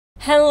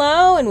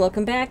Hello and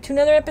welcome back to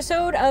another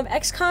episode of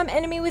XCOM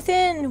Enemy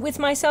Within with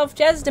myself,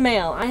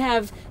 Jezdamail. I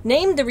have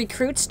named the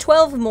recruits,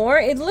 12 more.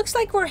 It looks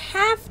like we're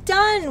half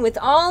done with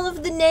all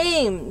of the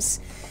names.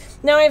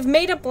 Now I've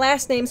made up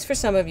last names for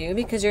some of you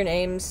because your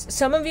names,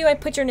 some of you I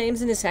put your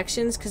names into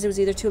sections because it was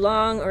either too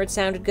long or it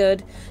sounded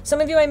good. Some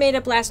of you I made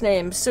up last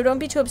names, so don't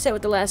be too upset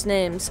with the last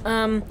names.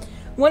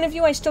 One of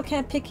you I still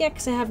can't pick yet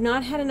because I have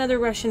not had another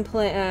Russian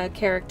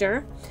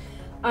character.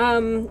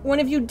 One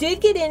of you did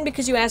get in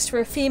because you asked for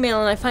a female,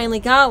 and I finally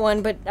got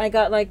one, but I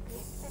got like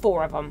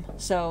 4 of them,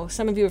 so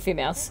some of you are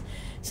females.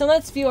 So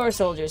let's view our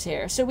soldiers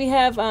here. So we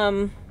have,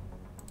 we'll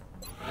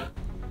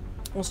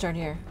start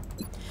here.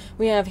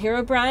 We have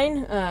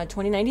Herobrine,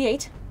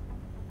 2098,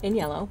 in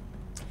yellow.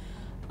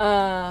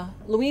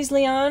 Louise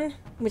Leon,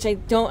 which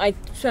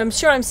I'm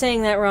sure I'm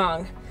saying that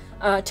wrong.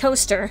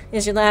 Toaster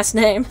is your last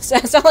name, so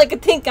that's all I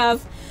could think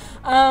of.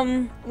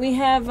 We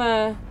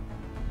have,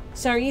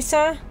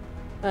 Sarisa,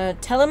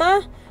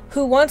 Telema,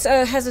 who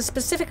has a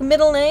specific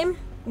middle name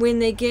when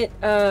they get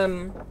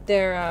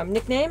their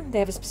nickname. They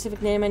have a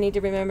specific name. I need to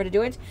remember to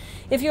do it.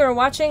 If you are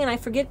watching and I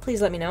forget, please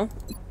let me know.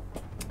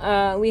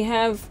 We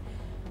have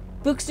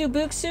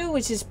Buxu,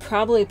 which is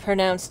probably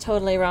pronounced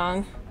totally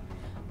wrong.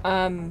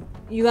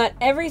 You got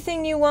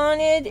everything you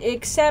wanted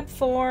except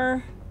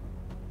for...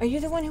 Are you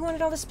the one who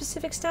wanted all the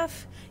specific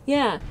stuff?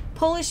 Yeah.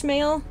 Polish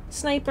male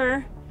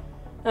sniper.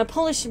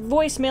 Polish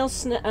voice male...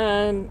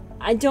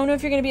 I don't know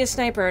if you're going to be a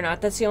sniper or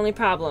not. That's the only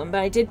problem. But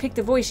I did pick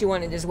the voice you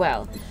wanted as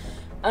well.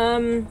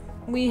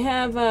 We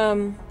have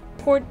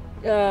Pop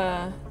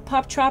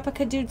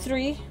Tropica Dude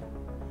 3.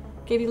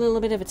 Gave you a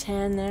little bit of a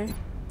tan there.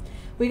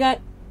 We got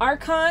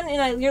Archon,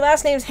 and your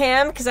last name's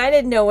Ham, because I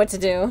didn't know what to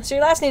do. So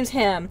your last name's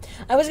Ham.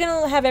 I was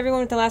going to have everyone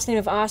with the last name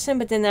of Awesome,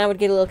 but then that would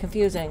get a little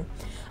confusing.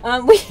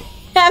 We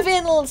have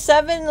in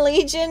 7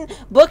 Legion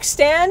book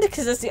stand,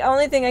 because that's the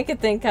only thing I could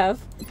think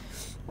of.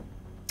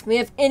 We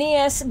have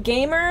NES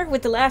Gamer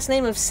with the last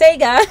name of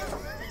Sega,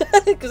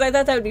 because I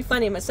thought that would be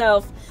funny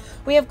myself.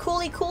 We have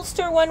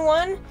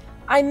Coolster11.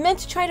 I meant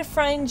to try to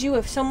find you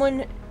of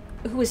someone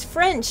who is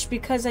French,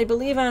 because I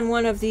believe on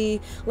one of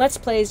the Let's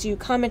Plays you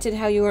commented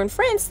how you were in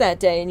France that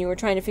day, and you were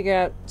trying to figure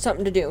out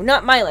something to do.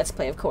 Not my Let's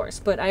Play, of course,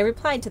 but I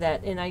replied to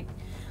that, and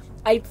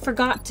I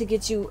forgot to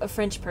get you a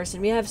French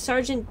person. We have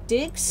Sergeant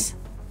Diggs,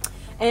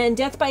 and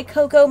Death by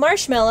Coco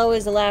Marshmallow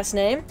is the last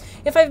name.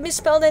 If I've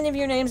misspelled any of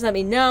your names, let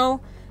me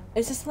know.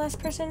 Is this the last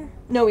person?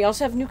 No, we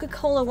also have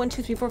Nuka-Cola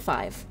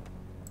 12345.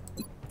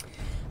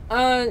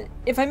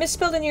 If I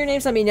misspelled any of your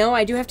names, let me know.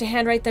 I do have to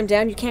handwrite them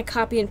down. You can't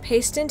copy and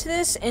paste into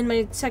this. And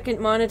my second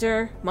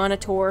monitor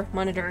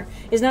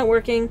is not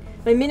working.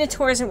 My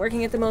Minotaur isn't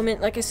working at the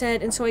moment, like I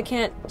said, and so I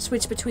can't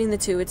switch between the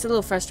two. It's a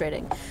little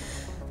frustrating.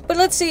 But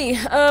let's see.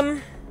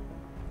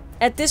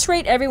 At this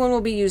rate, everyone will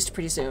be used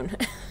pretty soon.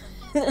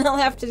 I'll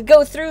have to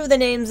go through the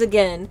names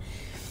again.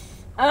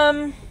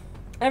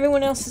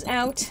 Everyone else is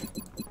out.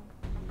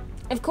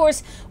 Of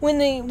course,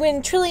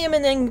 when Trillium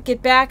and then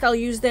get back, I'll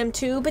use them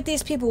too, but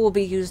these people will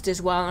be used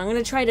as well. I'm going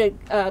to try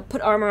to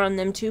put armor on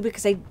them too,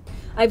 because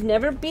I've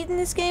never beaten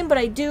this game, but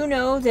I do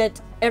know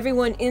that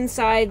everyone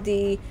inside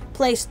the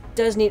place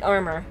does need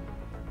armor.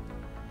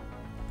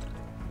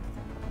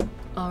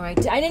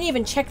 Alright, I didn't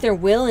even check their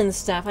will and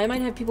stuff. I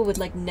might have people with,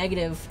 like,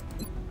 negative...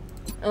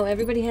 Oh,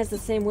 everybody has the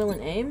same will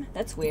and aim?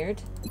 That's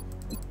weird.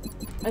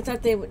 I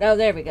thought they would... Oh,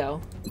 there we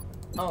go.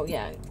 Oh,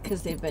 yeah,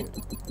 because they've been...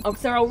 Oh,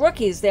 they're all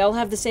rookies. They all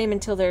have the same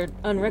until they're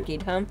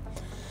unrookied, huh?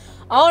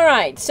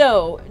 Alright,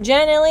 so,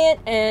 Jan Elliott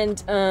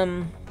and,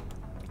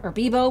 or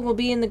Bebo will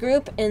be in the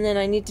group, and then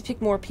I need to pick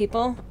more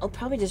people. I'll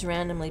probably just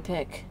randomly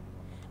pick.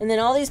 And then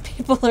all these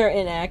people are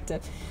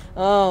inactive.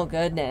 Oh,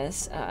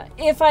 goodness.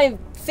 If I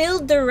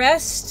filled the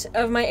rest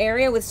of my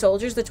area with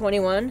soldiers, the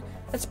 21,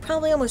 that's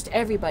probably almost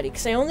everybody,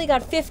 because I only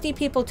got 50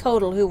 people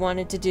total who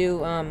wanted to do,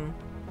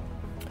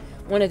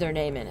 one of their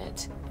name in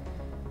it.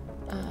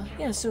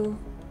 Yeah, so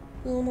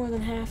a little more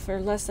than half or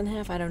less than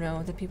half, I don't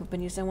know, the people have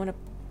been used. I want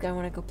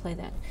to go play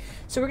that.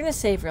 So we're going to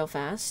save real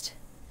fast.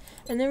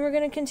 And then we're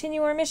going to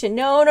continue our mission.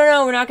 No,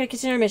 we're not going to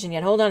continue our mission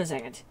yet. Hold on a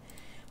second.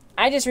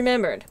 I just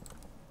remembered.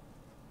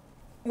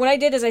 What I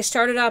did is I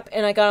started up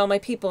and I got all my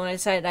people and I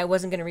decided I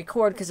wasn't going to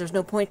record because there was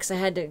no point because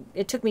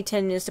it took me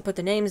 10 minutes to put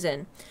the names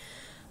in.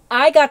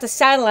 I got the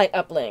satellite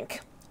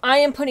uplink. I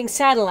am putting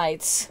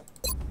satellites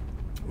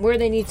where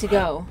they need to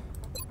go.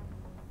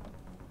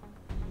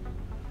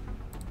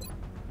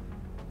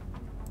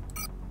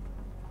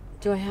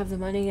 Do I have the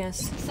money?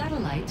 Yes.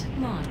 Satellite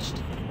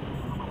launched.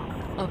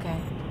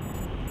 Okay.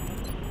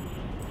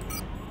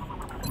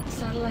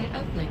 Satellite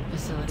uplink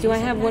facility. Do I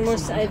have one more?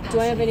 Do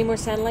I have any more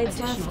satellites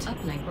left? Additional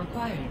uplink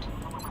required.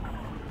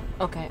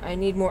 Okay, I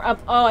need more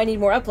I need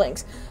more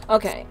uplinks.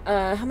 Okay.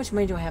 How much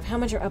money do I have? How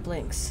much are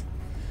uplinks?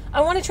 I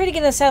want to try to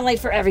get a satellite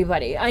for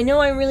everybody. I know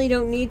I really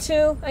don't need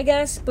to, I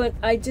guess, but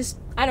I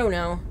don't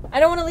know. I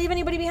don't want to leave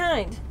anybody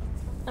behind.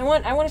 I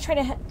want to try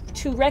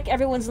to wreck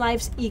everyone's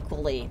lives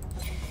equally.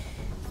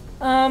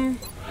 How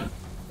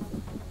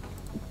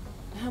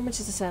much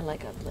is the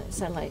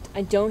satellite?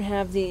 I don't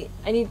have the...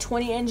 I need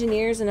 20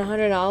 engineers and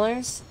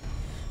 $100.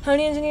 How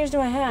many engineers do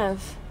I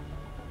have?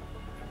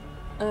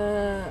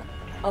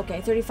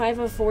 Okay, 35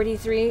 of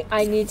 43.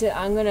 I'm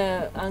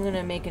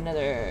gonna make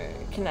another.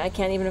 I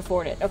can't even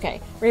afford it. Okay,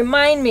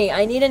 remind me.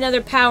 I need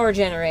another power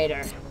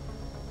generator.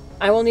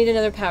 I will need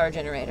another power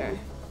generator,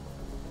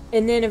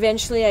 and then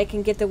eventually I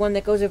can get the one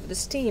that goes over the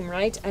steam.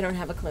 Right? I don't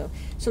have a clue.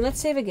 So let's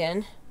save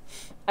again.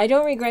 I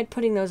don't regret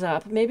putting those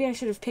up. Maybe I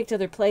should have picked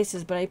other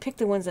places, but I picked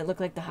the ones that look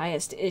like the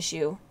highest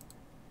issue.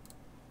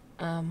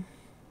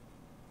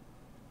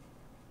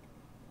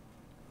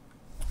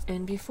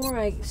 And before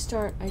I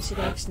start, I should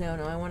X. No,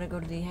 I want to go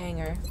to the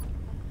hangar.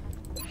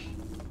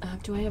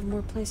 Do I have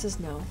more places?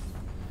 No.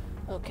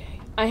 Okay.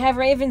 I have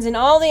ravens in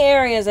all the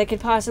areas I could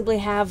possibly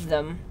have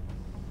them.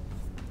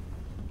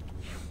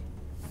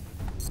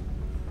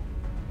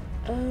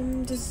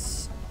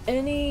 Does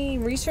any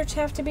research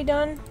have to be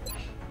done?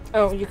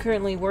 Oh, you're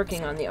currently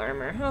working on the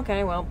armor.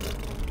 Okay, well,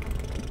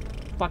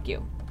 fuck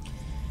you.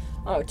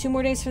 Oh, 2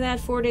 more days for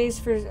that, 4 days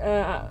for,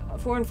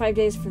 4 and 5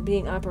 days for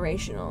being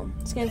operational.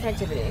 Scan for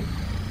activity.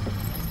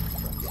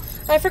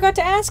 I forgot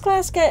to ask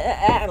last,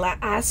 okay,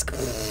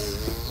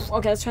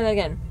 let's try that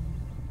again.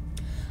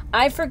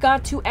 I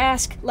forgot to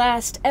ask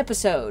last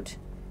episode.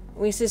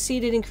 We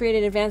succeeded and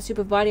created advanced soup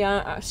of body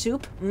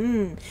soup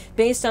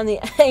based on the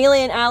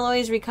alien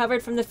alloys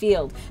recovered from the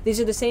field. These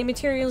are the same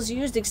materials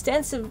used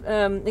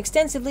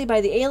extensively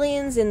by the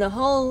aliens in the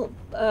hull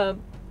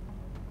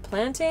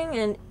planting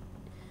and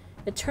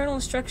eternal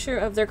structure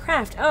of their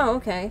craft. Oh,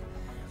 okay.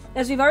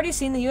 As we've already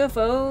seen, the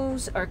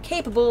UFOs are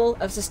capable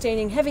of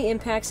sustaining heavy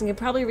impacts and can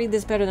probably read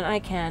this better than I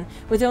can,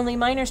 with only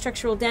minor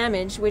structural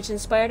damage, which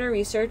inspired our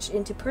research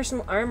into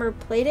personal armor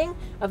plating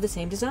of the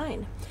same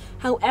design.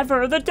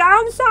 However, the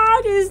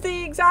downside is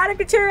the exotic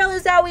material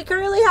is that we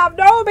currently have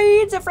no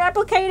means of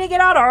replicating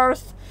it on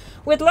Earth.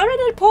 With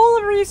limited pool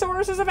of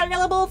resources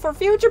available for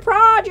future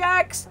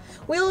projects,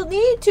 we'll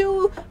need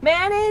to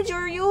manage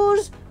or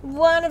use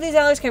one of these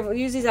alloys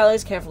carefully. Use these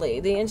alloys carefully.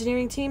 The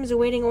engineering team is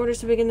awaiting orders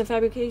to begin the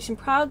fabrication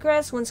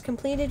progress. Once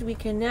completed, we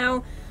can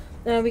now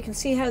we can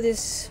see how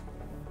this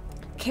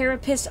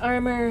carapace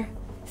armor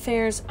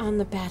fares on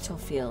the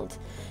battlefield.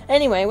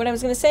 Anyway, what I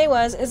was going to say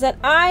is that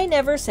I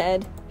never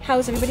said,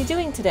 how's everybody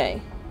doing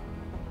today?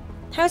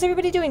 How's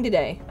everybody doing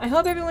today? I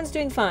hope everyone's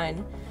doing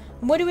fine.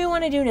 What do we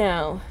want to do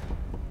now?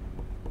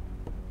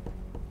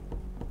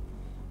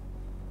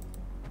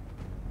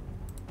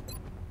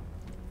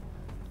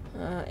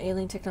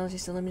 Alien technology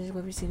is still limited.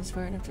 What we've seen as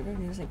far enough to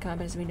revenues and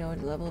combat as we know at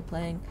a level of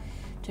playing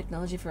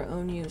technology for our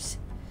own use.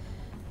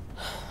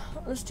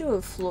 Let's do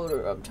a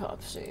floater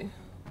autopsy.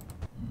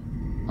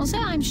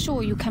 Although I'm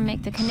sure you can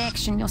make the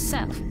connection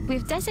yourself,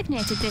 we've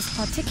designated this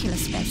particular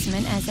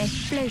specimen as a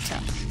floater.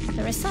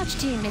 The research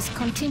team is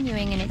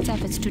continuing in its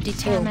efforts to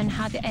determine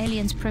how the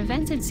aliens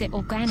prevented the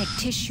organic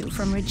tissue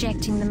from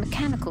rejecting the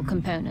mechanical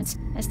components,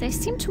 as they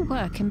seem to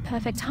work in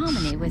perfect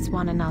harmony with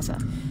one another.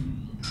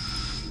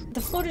 The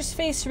floater's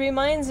face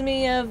reminds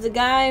me of the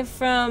guy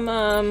from,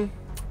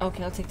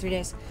 okay, I'll take 3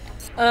 days.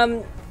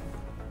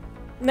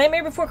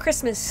 Nightmare Before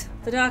Christmas,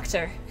 the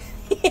doctor.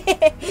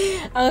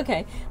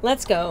 Okay,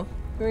 let's go.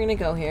 We're gonna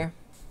go here.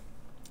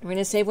 We're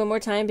gonna save one more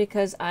time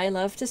because I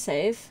love to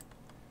save.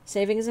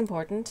 Saving is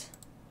important.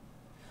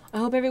 I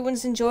hope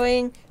everyone's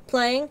enjoying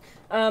playing.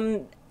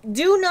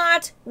 Do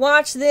not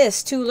watch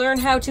this to learn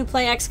how to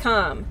play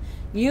XCOM.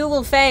 You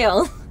will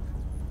fail.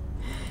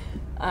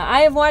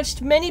 I have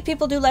watched many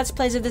people do Let's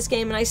Plays of this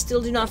game, and I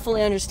still do not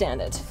fully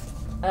understand it.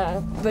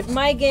 But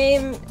my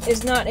game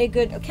is not a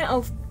good...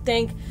 Oh,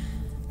 thank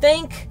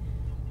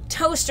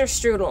Toaster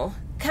Strudel.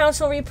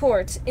 Council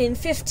report in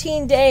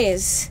 15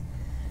 days.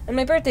 And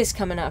my birthday's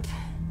coming up.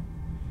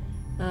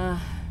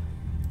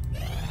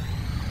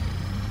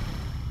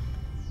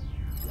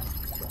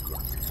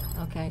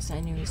 Okay,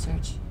 sign new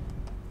research.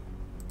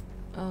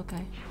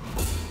 Okay.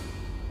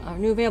 Our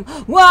new veil.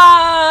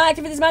 Wah!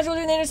 Activate this module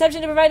during the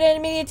interception to provide an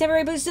immediate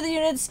temporary boost to the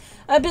unit's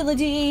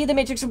ability. The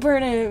matrix will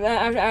burn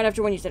out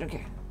after 1 use. I don't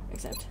care.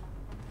 Accept.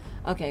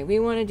 Okay, we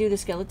want to do the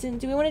skeleton.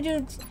 Do we want to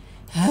do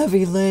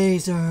heavy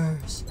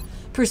lasers?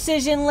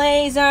 Precision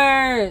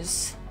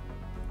lasers!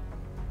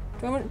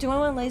 Do I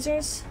want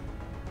lasers?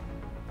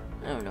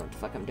 I don't know what the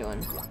fuck I'm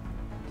doing.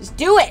 Just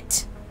do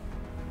it!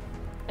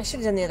 I should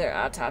have done the other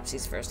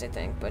autopsies first, I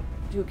think, but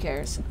who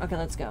cares? Okay,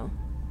 let's go.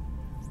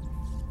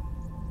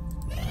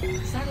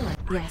 Satellite.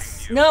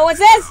 Yes. No, what's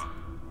this?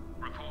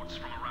 Reports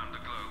from around the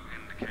globe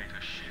indicate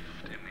a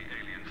shift in the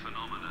alien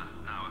phenomena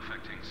now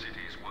affecting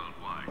cities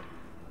worldwide.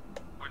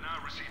 We're now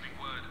receiving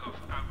word of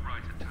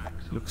outright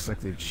attacks. Looks like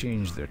they've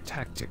changed their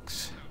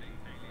tactics.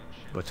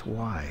 But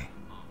why?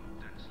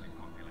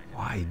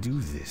 Why do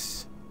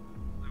this?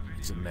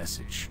 It's a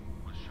message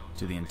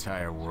to the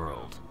entire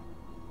world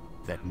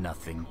that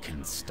nothing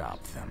can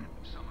stop them.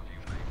 Some of you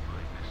may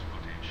find this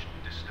footage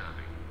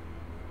disturbing.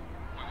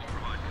 We will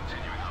provide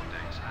continuing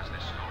updates as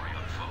this story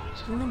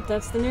unfolds.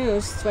 That's the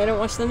news. That's why I don't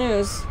watch the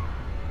news.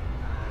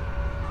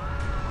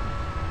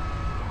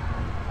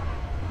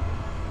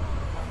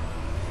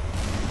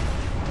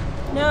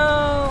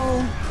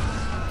 No!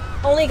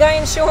 Only guy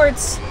in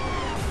shorts.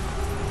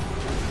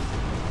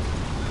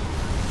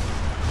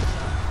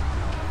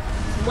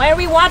 Why are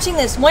we watching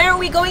this? Why aren't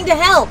we going to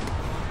help?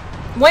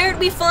 Why aren't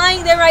we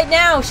flying there right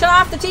now? Shut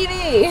off the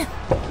TV!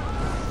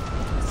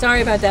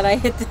 Sorry about that. I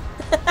hit the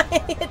I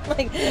hit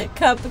my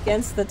cup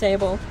against the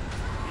table.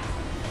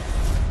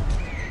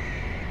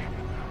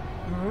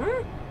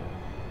 Hmm?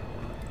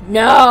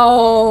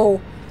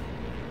 No!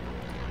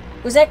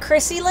 Was that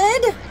Chrissy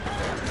Lid?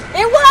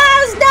 It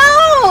was!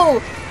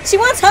 No! She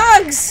wants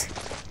hugs!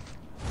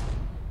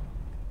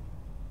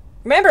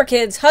 Remember,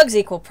 kids, hugs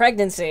equal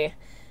pregnancy.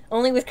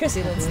 Only with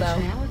Chrissy Lids, though.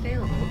 Now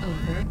available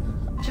over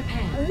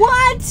Japan.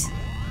 What?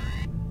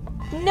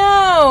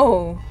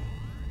 No!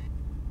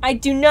 I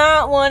do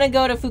not want to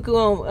go to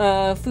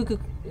Fukuoka.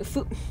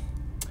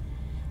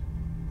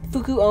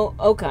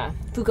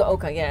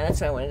 Fukuoka, yeah,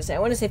 that's what I wanted to say. I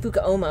wanted to say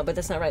Fukuoma, but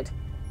that's not right.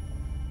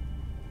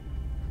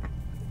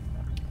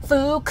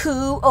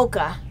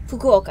 Fukuoka.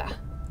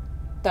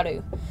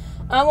 Daru.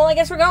 Well, I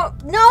guess we're going.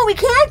 No, we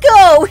can't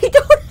go! We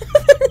don't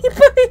have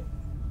anybody!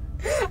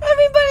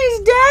 Everybody's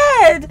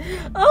dead!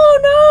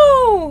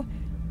 Oh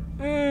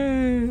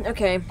no!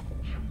 Okay.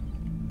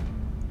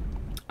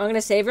 I'm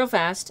gonna save real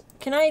fast.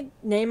 Can I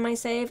name my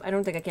save? I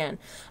don't think I can.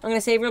 I'm gonna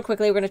save real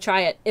quickly. We're gonna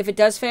try it. If it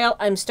does fail,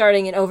 I'm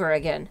starting it over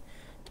again.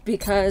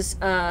 Because,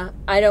 I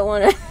don't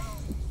wanna...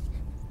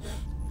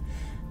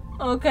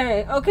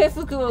 Okay,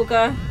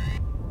 Fukuoka.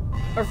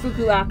 Or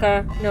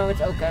Fukuoka. No, it's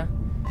Oka.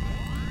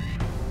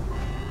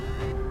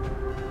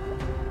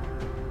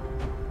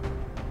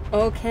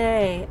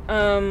 Okay,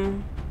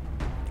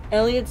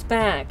 Elliot's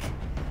back.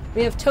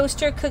 We have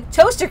toaster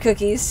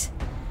cookies.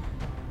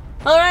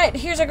 Alright,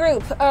 here's a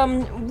group.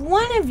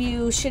 One of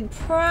you should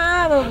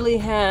probably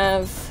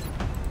have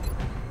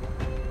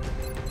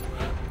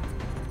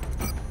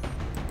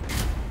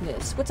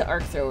this. What's an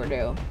arc thrower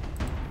do?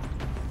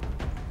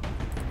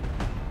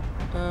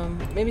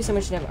 Maybe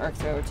someone should have an arc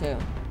thrower too.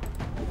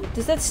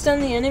 Does that stun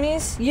the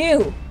enemies?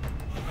 You!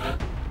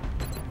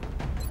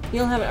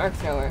 You'll have an arc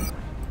thrower.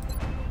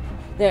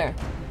 There.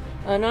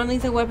 A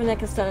non-lethal weapon that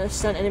can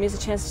stun enemies. The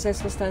chance of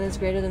successful stun is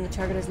greater than the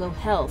target has low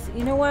health.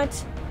 You know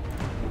what?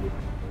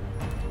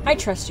 I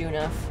trust you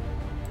enough,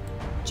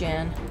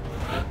 Jan.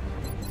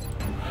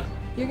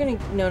 You're gonna...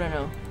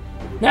 No!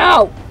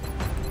 No!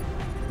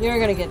 You're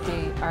gonna get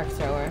the arc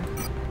thrower.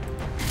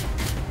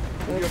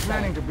 If you're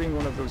planning to bring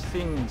one of those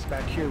things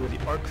back here with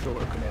the arc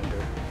thrower,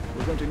 Commander,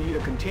 we're going to need a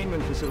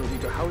containment facility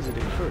to house it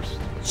in first.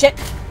 Shit!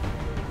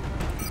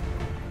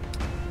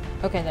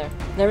 Okay, there.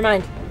 Never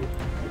mind.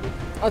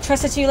 I'll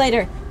trust it to you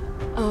later.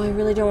 Oh, I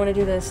really don't want to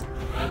do this.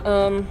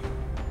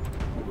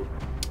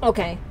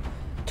 Okay.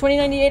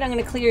 2098, I'm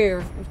gonna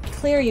clear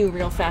you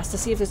real fast to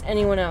see if there's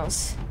anyone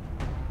else.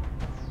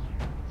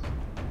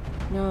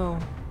 No.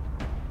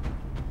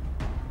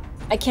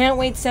 I can't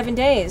wait 7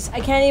 days. I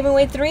can't even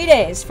wait 3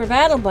 days for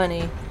Battle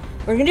Bunny.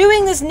 We're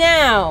doing this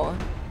now!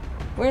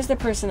 Where's the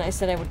person I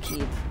said I would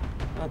keep?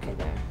 Okay,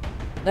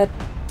 there.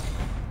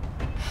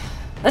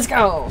 Let's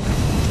go!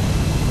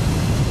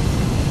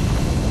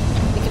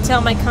 You can tell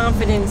my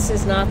confidence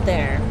is not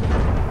there.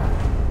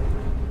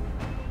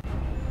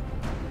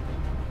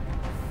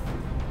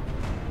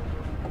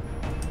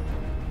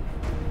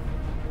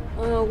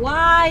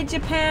 Why,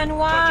 Japan?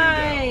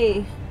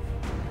 Why?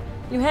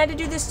 You had to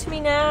do this to me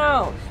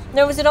now.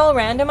 Now, was it all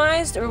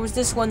randomized, or was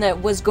this one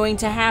that was going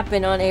to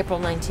happen on April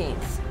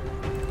 19th?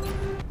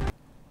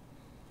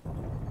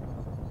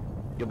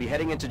 You'll be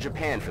heading into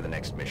Japan for the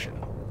next mission.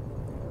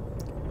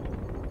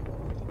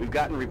 We've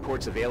gotten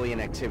reports of alien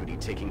activity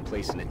taking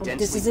place in a densely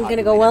This isn't going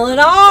to populated go well at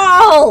urban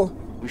all! city.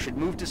 We should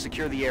move to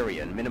secure the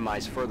area and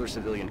minimize further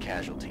civilian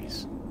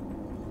casualties.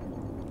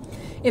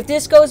 If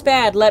this goes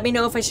bad, let me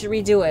know if I should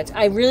redo it.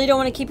 I really don't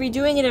want to keep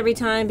redoing it every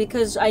time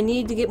because I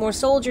need to get more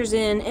soldiers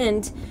in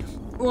and,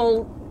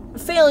 well,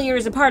 failure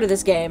is a part of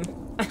this game.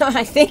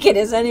 I think it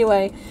is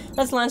anyway.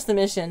 Let's launch the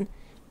mission.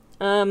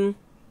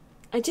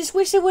 I just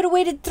wish I would have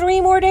waited 3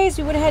 more days.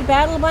 We would have had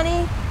Battle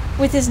Bunny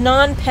with his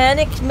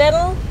non-panicked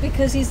medal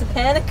because he's the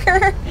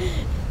panicker.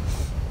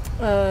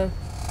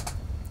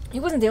 He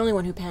wasn't the only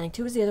one who panicked.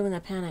 Who was the other one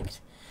that panicked?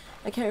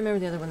 I can't remember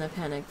the other one that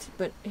panicked,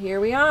 but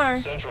here we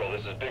are. Central,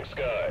 this is Big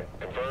Sky.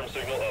 Confirm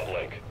signal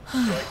uplink.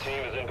 Strike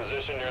team is in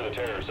position near the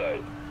terror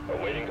site.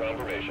 Awaiting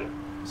confirmation.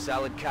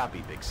 Solid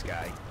copy, Big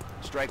Sky.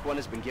 Strike 1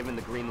 has been given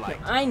the green light.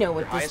 I know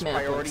what Your this highest map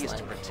priority looks is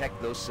to like.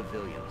 protect those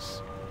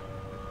civilians.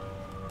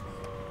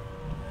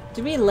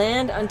 Did we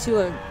land onto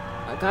a...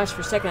 Oh gosh,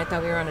 for a second I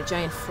thought we were on a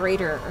giant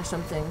freighter or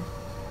something.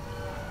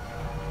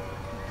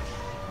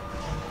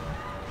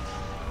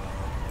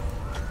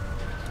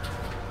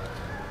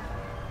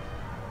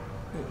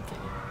 Okay.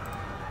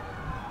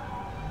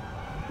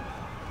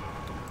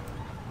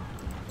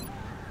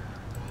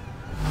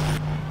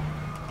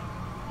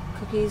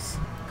 Cookies,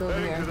 go over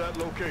Heading to here. that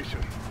location.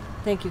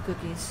 Thank you,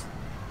 Cookies.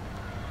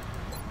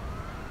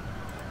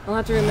 I'll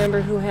have to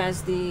remember who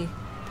has the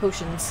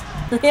potions.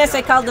 Yes,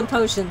 I called them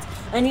potions.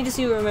 I need to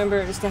see who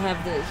remembers to have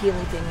the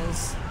healing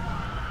thingies.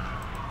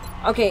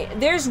 Okay,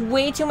 there's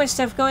way too much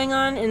stuff going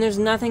on, and there's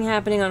nothing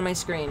happening on my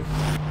screen.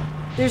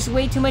 There's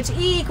way too much.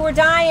 Eek, we're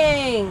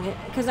dying!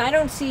 Because I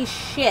don't see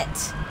shit.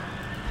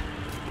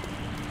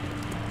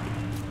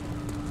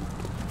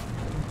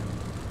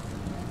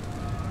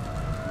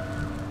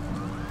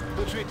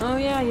 Oh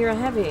yeah, you're a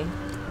heavy.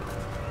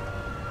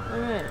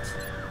 Alright.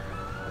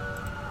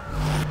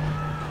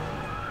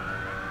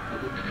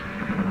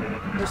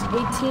 There's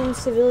 18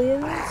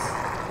 civilians.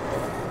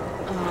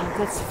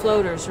 That's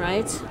floaters,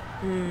 right?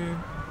 Hmm.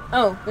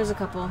 Oh, there's a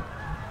couple. Okay,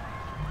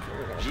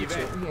 we're gonna put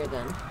you over here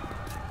then. Do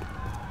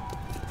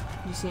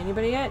you see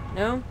anybody yet?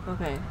 No?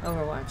 Okay,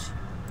 Overwatch.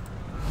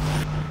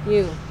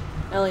 You,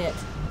 Elliot.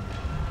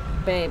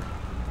 Babe.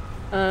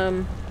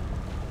 Wrong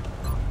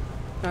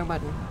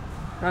button.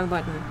 Wrong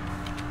button.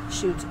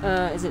 Shoot.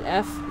 Is it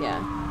F?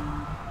 Yeah.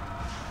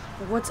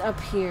 What's up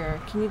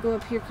here? Can you go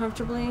up here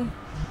comfortably?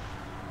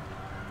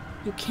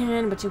 You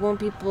can, but you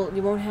won't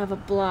have a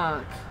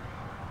block.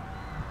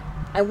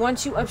 I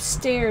want you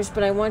upstairs,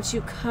 but I want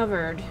you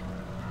covered.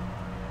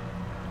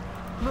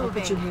 I'll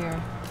put you here.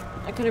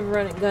 I could have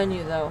run and gun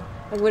you, though.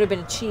 It would have been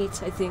a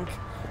cheat, I think.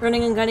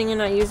 Running and gunning and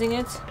not using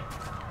it. Okay.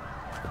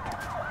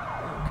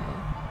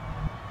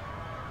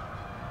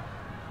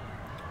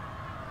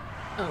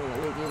 I'm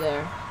gonna leave you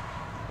there.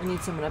 I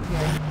need someone up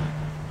here.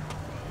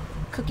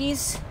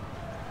 Cookies?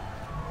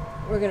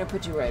 We're gonna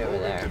put you right over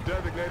there.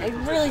 I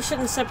really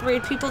shouldn't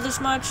separate people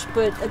this much,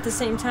 but at the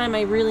same time,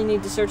 I really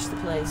need to search the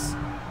place.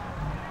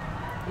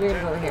 You're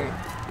gonna go over here.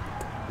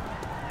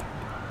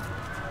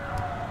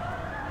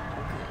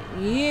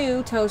 Okay.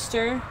 You,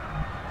 Toaster.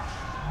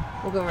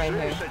 We'll go right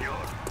here.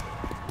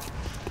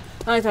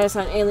 Oh, I thought I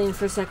saw an alien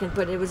for a second,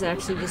 but it was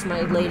actually just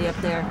my lady up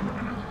there.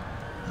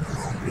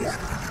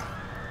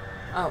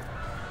 Oh.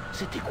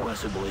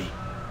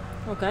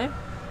 Okay.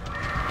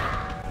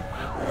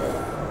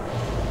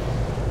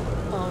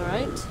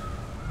 Alright.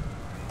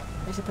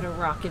 I should put a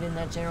rocket in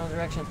that general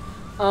direction.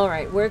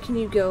 Alright, where can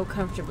you go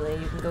comfortably?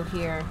 You can go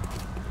here.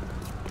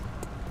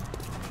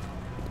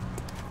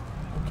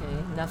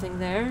 Okay, nothing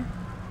there.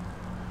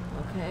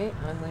 Okay,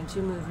 I'm going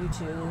to move you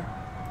to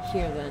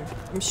here then.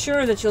 I'm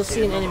sure that you'll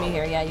see an enemy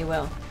here. Yeah, you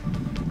will.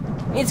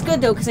 It's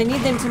good though, because I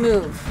need them to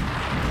move.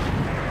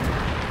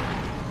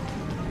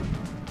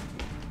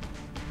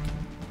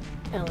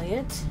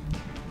 Elliot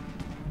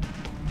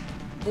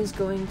is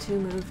going to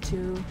move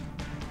to...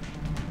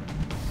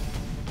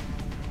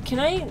 Can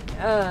I,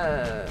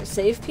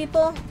 save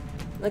people?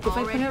 Like, if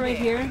I put her right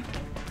here?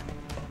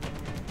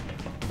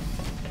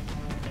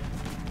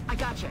 I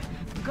gotcha.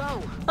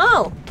 Go!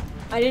 Oh!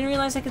 I didn't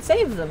realize I could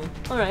save them.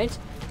 Alright.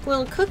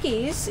 Well,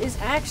 Cookies is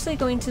actually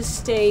going to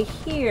stay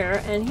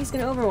here, and he's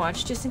going to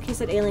overwatch, just in case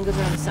that alien goes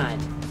around the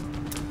side.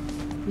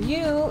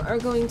 You are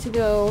going to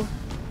go...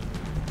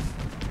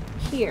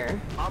 here.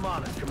 I'm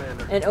on it,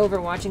 Commander. And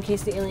overwatch in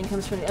case the alien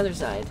comes from the other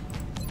side.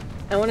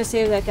 I want to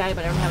save that guy,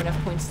 but I don't have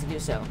enough points to do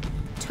so.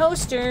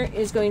 Toaster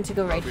is going to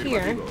go right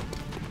here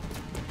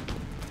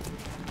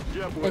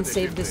and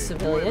save this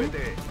civilian.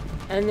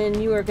 And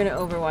then you are going to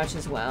overwatch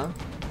as well.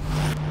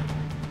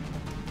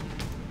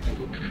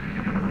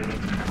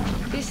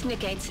 This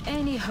negates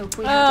any hope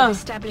we have of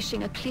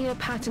establishing a clear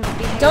pattern of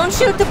behavior. Don't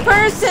shoot the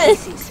person!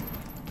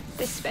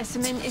 This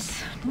specimen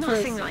is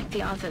nothing like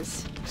the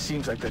others.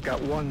 Seems like they've got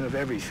one of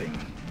everything.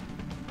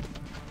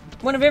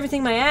 One of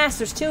everything, my ass.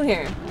 There's two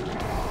here.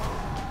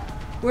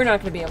 We're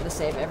not going to be able to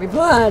save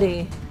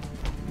everybody.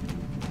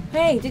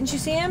 Hey, didn't you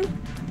see him?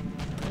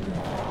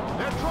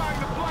 They're trying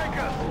to flank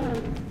us!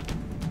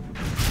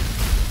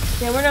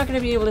 Yeah, we're not going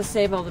to be able to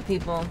save all the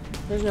people.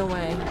 There's no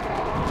way.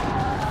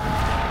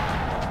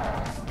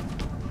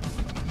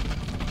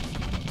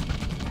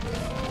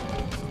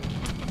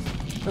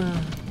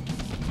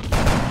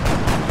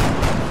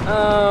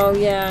 Oh,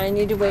 yeah, I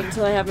need to wait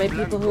until I have my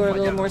people who are a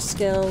little more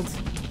skilled.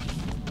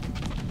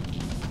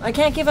 I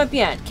can't give up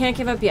yet. Can't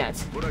give up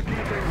yet.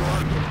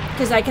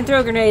 Because I can throw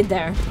a grenade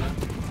there.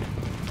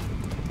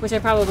 Which I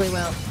probably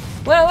will.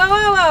 Whoa, whoa,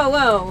 whoa, whoa,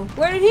 whoa!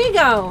 Where did he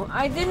go?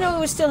 I didn't know it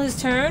was still his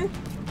turn.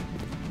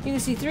 You can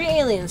see 3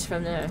 aliens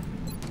from there.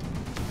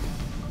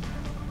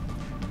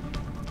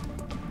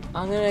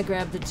 I'm gonna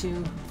grab the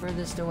 2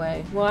 furthest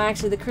away. Well,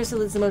 actually, the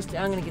crystal is the most...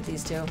 I'm gonna get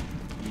these 2.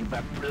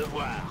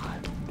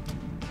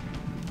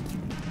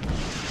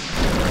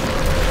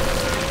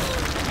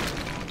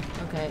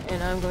 Okay,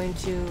 and I'm going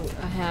to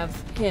have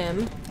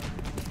him...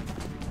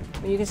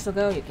 Well, you can still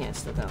go? You can't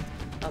still go.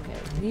 Okay,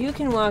 you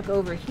can walk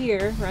over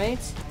here, right?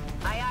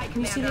 Aye, aye,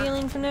 Can you see the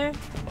alien from there?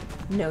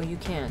 No, you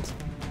can't.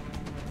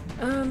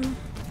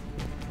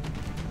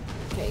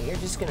 Okay, you're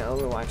just gonna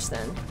overwatch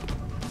then.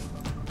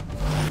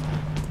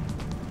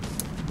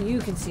 You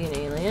can see an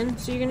alien,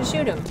 so you're gonna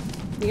shoot him.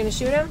 You're gonna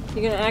shoot him?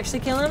 You're gonna actually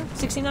kill him?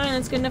 69,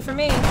 that's good enough for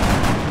me.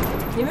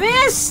 You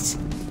missed!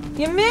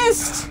 You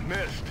missed!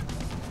 Missed.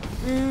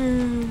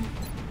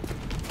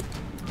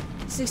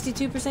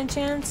 62%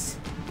 chance?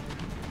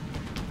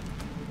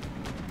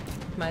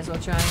 Might as well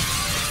try.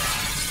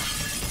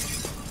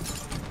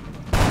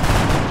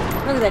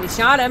 Look at that, he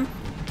shot him.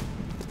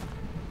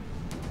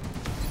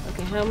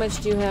 Okay, how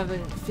much do you have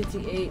at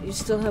 58? You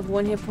still have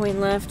 1 hit point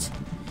left.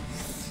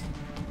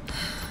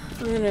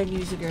 I'm gonna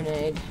use a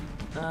grenade.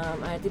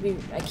 I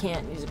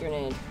can't use a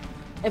grenade.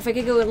 If I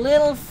could go a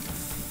little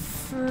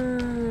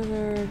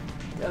further...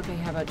 Okay,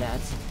 how about that?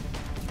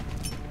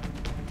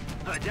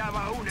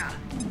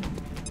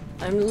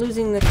 I'm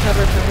losing the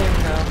cover for him,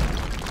 though.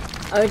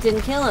 Oh, it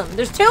didn't kill him.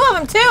 There's two of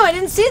them, too! I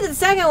didn't see the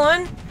second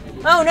one!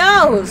 Oh,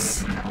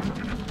 nose!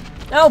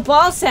 Oh,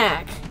 ball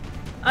sack.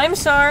 I'm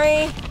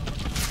sorry.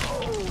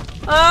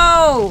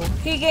 Oh!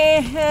 He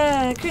gave...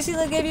 Chrissy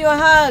will give you a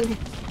hug.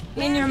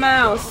 In your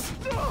mouth.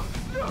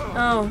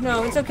 Oh,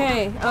 no, it's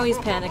okay. Oh, he's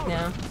panicked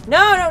now.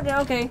 No,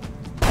 okay.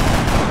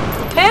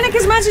 Panic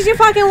as much as you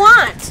fucking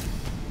want!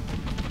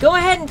 Go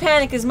ahead and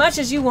panic as much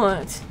as you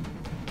want.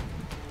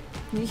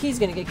 He's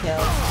gonna get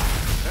killed.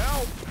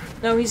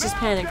 No, he's just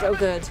panicked. Oh,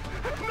 good.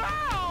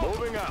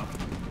 Moving out.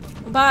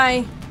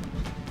 Bye.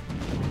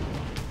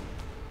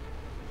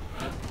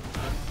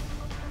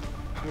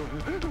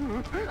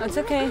 Oh, it's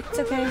okay. It's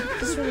okay.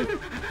 Just really...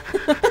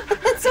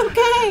 It's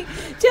okay.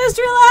 Just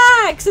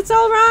relax. It's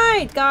all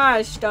right.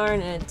 Gosh darn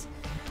it.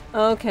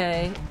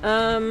 Okay.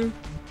 I'm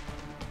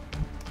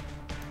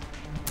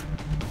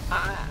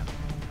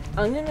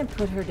gonna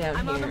put her down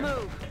here. I'm on the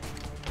move.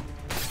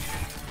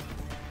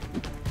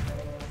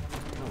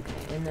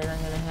 Okay, and then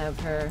I'm gonna have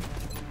her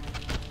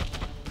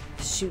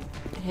shoot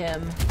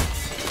him.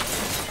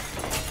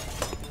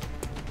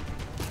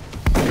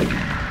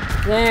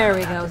 There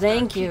we go.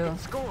 Thank you.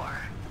 Score.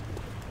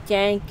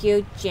 Thank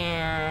you,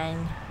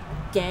 Jan.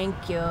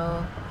 Thank you.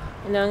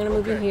 And now I'm gonna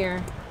move you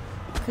here.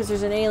 Because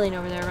there's an alien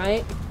over there,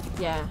 right?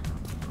 Yeah.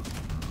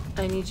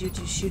 I need you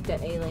to shoot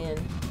that alien.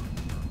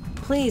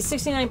 Please,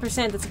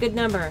 69%. That's a good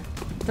number.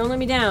 Don't let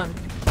me down.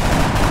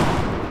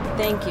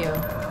 Thank you.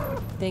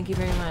 Thank you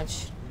very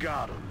much.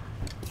 Got him.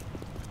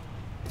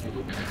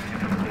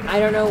 I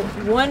don't know.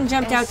 One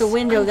jumped out the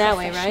window that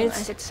way, right?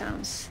 As it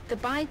sounds, the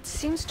bite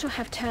seems to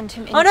have turned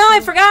him into... Oh no,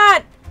 I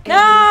forgot!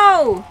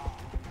 No!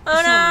 Oh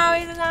no,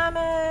 he's a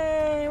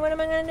zombie! What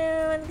am I gonna do?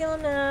 I'm gonna kill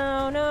him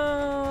now.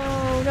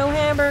 No! No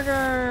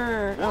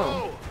hamburger!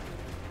 Oh.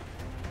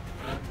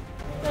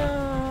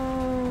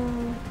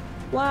 No.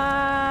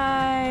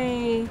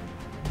 Why?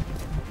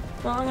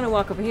 Well, I'm gonna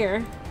walk over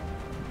here.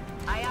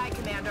 Aye, aye,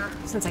 Commander.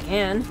 Since I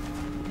can.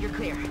 You're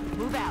clear.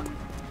 Move out.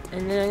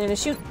 And then I'm gonna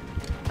shoot.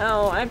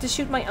 Oh, I have to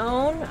shoot my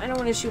own? I don't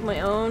want to shoot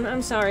my own.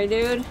 I'm sorry,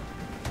 dude.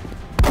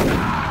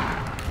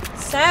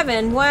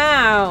 7?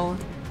 Wow.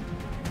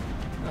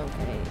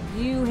 Okay,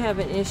 you have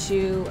an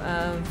issue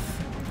of...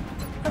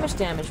 How much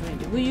damage will you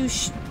do? Will you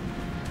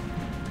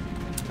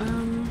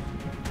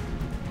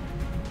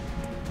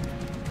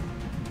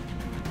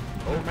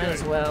Okay. might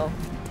as well.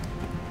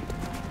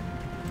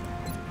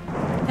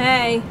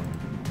 Hey!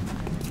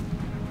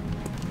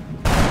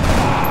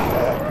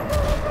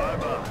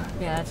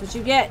 Yeah, that's what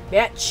you get,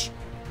 bitch!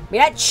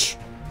 Bitch!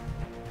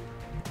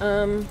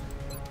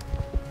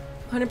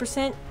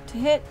 100% to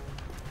hit?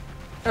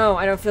 Oh,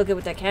 I don't feel good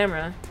with that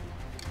camera.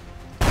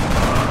 Need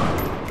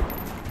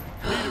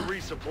a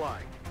resupply.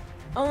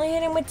 Only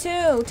hit him with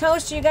 2.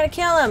 Toaster, you gotta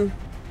kill him!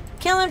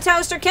 Kill him,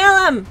 Toaster,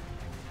 kill him!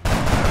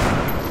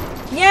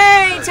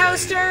 Yay,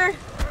 Toaster!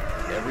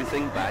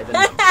 Everything by the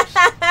numbers.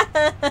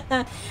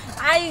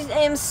 I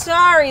am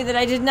sorry that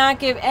I did not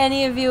give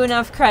any of you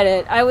enough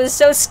credit. I was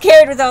so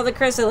scared with all the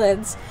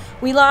chrysalids.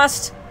 We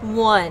lost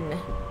 1.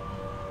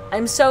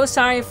 I'm so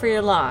sorry for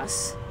your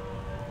loss.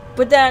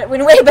 But that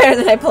went way better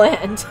than I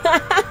planned.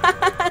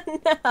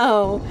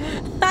 No.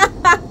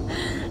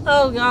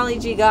 Oh, golly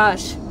gee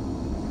gosh.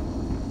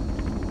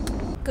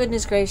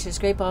 Goodness gracious,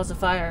 great balls of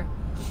fire.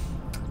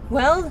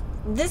 Well,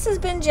 this has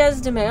been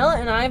Jez DeMille,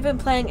 and I've been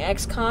playing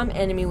XCOM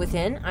Enemy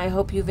Within. I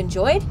hope you've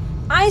enjoyed.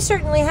 I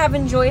certainly have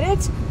enjoyed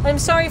it. I'm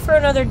sorry for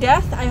another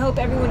death. I hope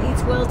everyone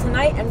eats well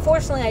tonight.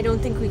 Unfortunately, I don't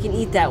think we can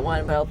eat that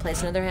one, but I'll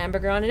place another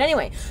hamburger on it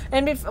anyway.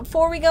 And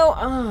before we go...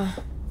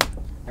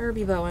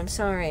 Herbiebo, I'm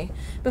sorry.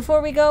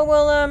 Before we go,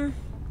 we'll,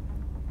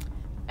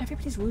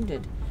 everybody's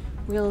wounded.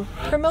 We'll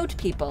promote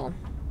people.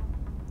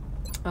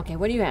 Okay,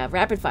 what do you have?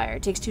 Rapid fire.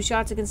 It takes 2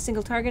 shots against a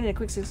single target and a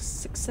quick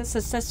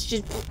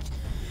success.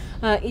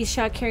 Each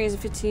shot carries a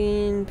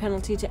 15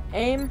 penalty to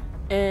aim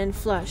and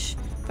flush.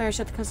 Fire a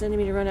shot that causes the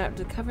enemy to run out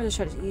to cover. The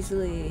shot is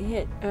easily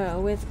hit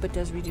with, but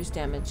does reduce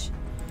damage.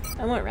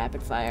 I want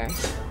rapid fire.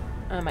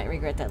 I might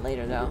regret that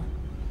later, though.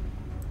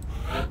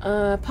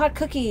 Pot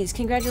cookies.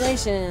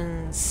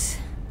 Congratulations.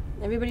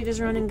 Everybody does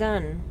run and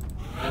gun.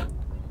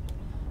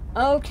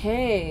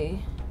 Okay.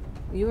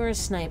 You are a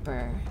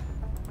sniper.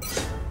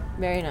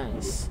 Very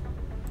nice.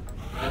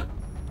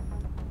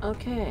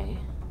 Okay.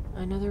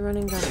 Another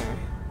running gunner.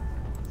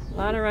 A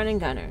lot of running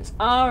gunners.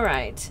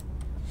 Alright.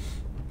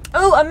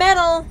 Oh, a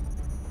medal!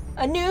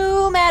 A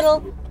new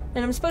medal!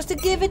 And I'm supposed to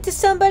give it to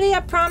somebody I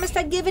promised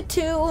I'd give it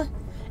to.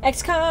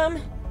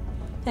 XCOM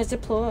has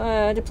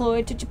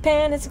deployed to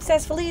Japan and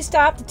successfully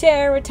stopped the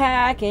terror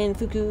attack in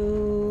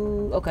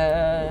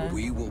Fukuoka.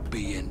 We will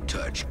be in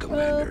touch,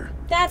 Commander.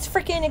 Well, that's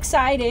freaking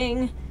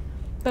exciting.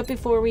 But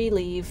before we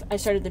leave, I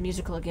started the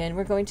musical again.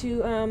 We're going to,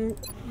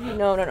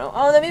 no.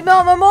 Oh, the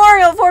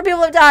memorial! 4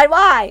 people have died.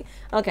 Why?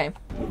 Okay.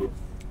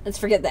 Let's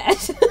forget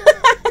that.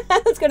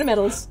 Let's go to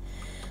medals.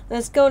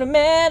 Let's go to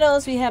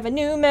medals. We have a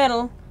new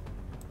medal.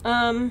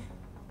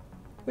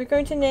 We're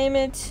going to name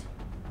it,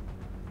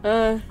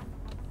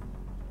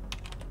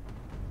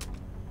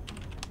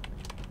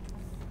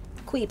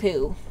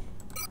 Queepoo.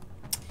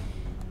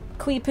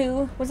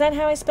 Quipu. Was that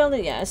how I spelled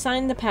it? Yeah.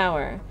 Assign the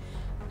power.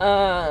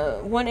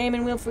 1 aim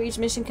and wheel for each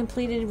mission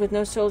completed with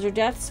no soldier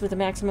deaths with a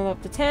maximum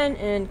up to 10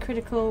 and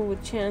critical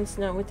with chance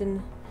not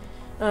within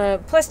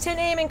plus 10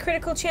 aim and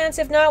critical chance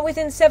if not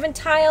within 7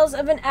 tiles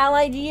of an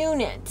allied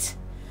unit.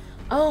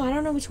 Oh, I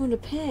don't know which one to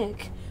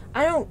pick.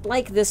 I don't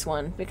like this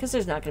one because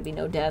there's not going to be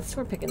no deaths.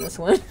 We're picking this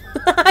one.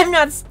 I'm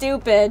not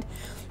stupid.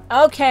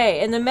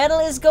 Okay, and the medal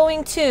is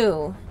going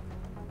to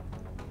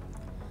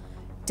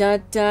da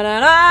da da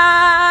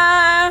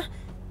da.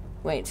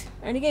 Wait,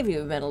 I already gave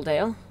you a medal,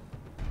 Dale.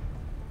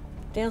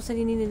 Dale said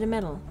he needed a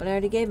medal, but I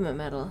already gave him a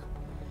medal.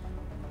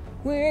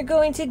 We're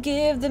going to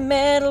give the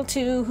medal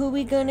to... Who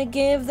we gonna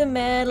give the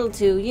medal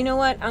to? You know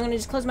what? I'm gonna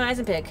just close my eyes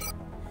and pick.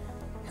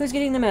 Who's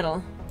getting the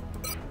medal?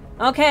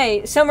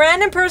 Okay, some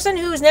random person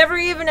who's never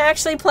even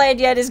actually played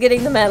yet is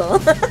getting the medal.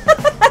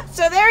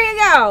 So there you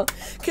go.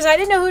 Because I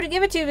didn't know who to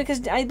give it to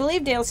because I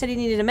believe Dale said he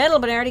needed a medal,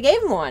 but I already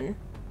gave him one.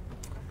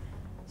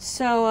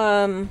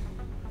 So,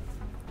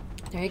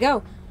 there you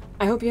go.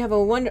 I hope you have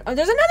a wonder... Oh,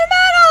 there's another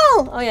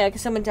medal! Oh, yeah,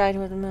 because someone died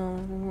with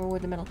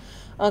the medal.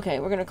 Okay,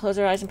 we're going to close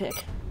our eyes and pick.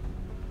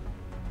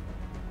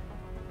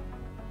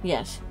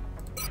 Yes.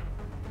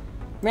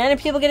 Random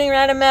people getting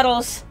random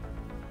medals.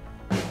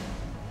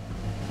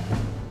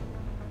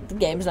 The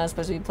game's not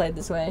supposed to be played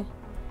this way.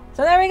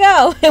 So there we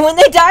go. And when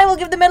they die, we'll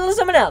give the medal to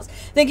someone else.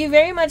 Thank you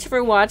very much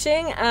for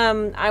watching.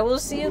 I will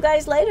see you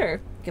guys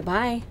later.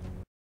 Goodbye.